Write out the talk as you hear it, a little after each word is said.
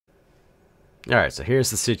Alright, so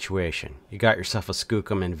here's the situation. You got yourself a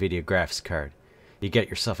Skookum NVIDIA graphics card. You get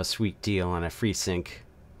yourself a sweet deal on a Freesync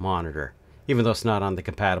monitor, even though it's not on the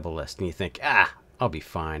compatible list, and you think, I'll be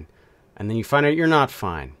fine. And then you find out you're not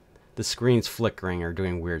fine. The screen's flickering or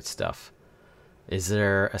doing weird stuff. Is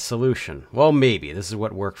there a solution? Well, maybe. This is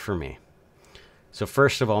what worked for me. So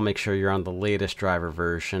first of all, make sure you're on the latest driver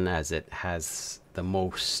version, as it has the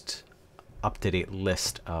most up-to-date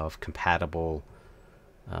list of compatible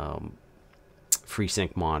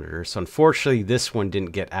FreeSync monitors. So unfortunately, this one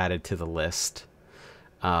didn't get added to the list.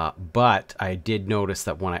 But I did notice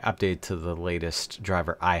that when I updated to the latest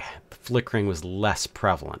driver, flickering was less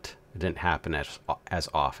prevalent. It didn't happen as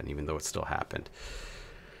often, even though it still happened.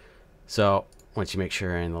 So once you make sure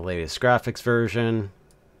you're in the latest graphics version,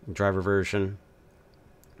 driver version,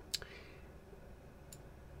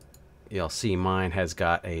 you'll see mine has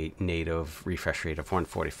got a native refresh rate of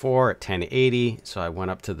 144 at 1080. So I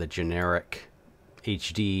went up to the generic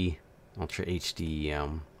HD, Ultra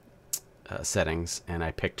HD settings, and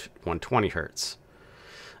I picked 120 hertz.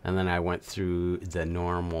 And then I went through the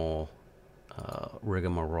normal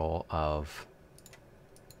rigmarole of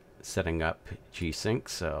setting up gsync.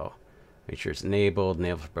 So make sure it's enabled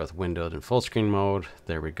for both windowed and full screen mode.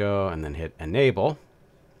 There we go. And then hit enable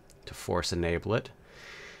to force enable it.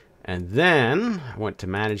 And then I went to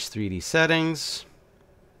manage 3D settings.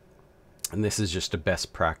 And this is just a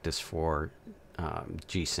best practice for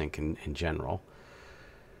gsync in general.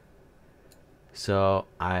 So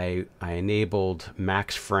I enabled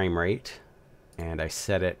max frame rate, and I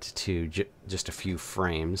set it to just a few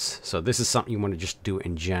frames. So this is something you want to just do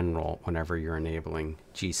in general whenever you're enabling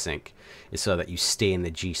gsync, is so that you stay in the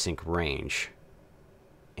gsync range.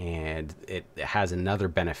 And it has another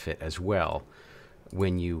benefit as well.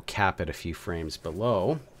 When you cap it a few frames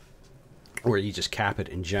below, or you just cap it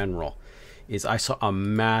in general, is I saw a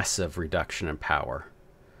massive reduction in power.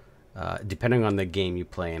 Depending on the game you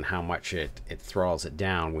play and how much it throttles it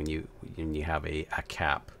down when you have a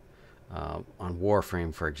cap. On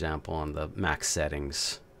Warframe, for example, on the max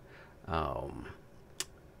settings, and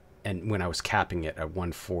when I was capping it at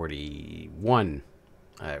 141,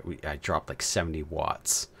 I dropped like 70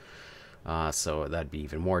 watts. So that'd be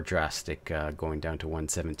even more drastic, going down to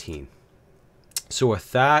 117. So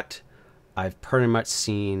with that, I've pretty much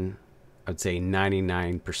seen, I'd say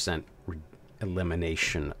 99%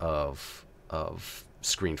 elimination of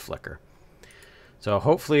screen flicker. So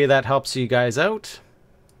hopefully that helps you guys out.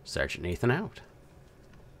 Sergeant Nathan out.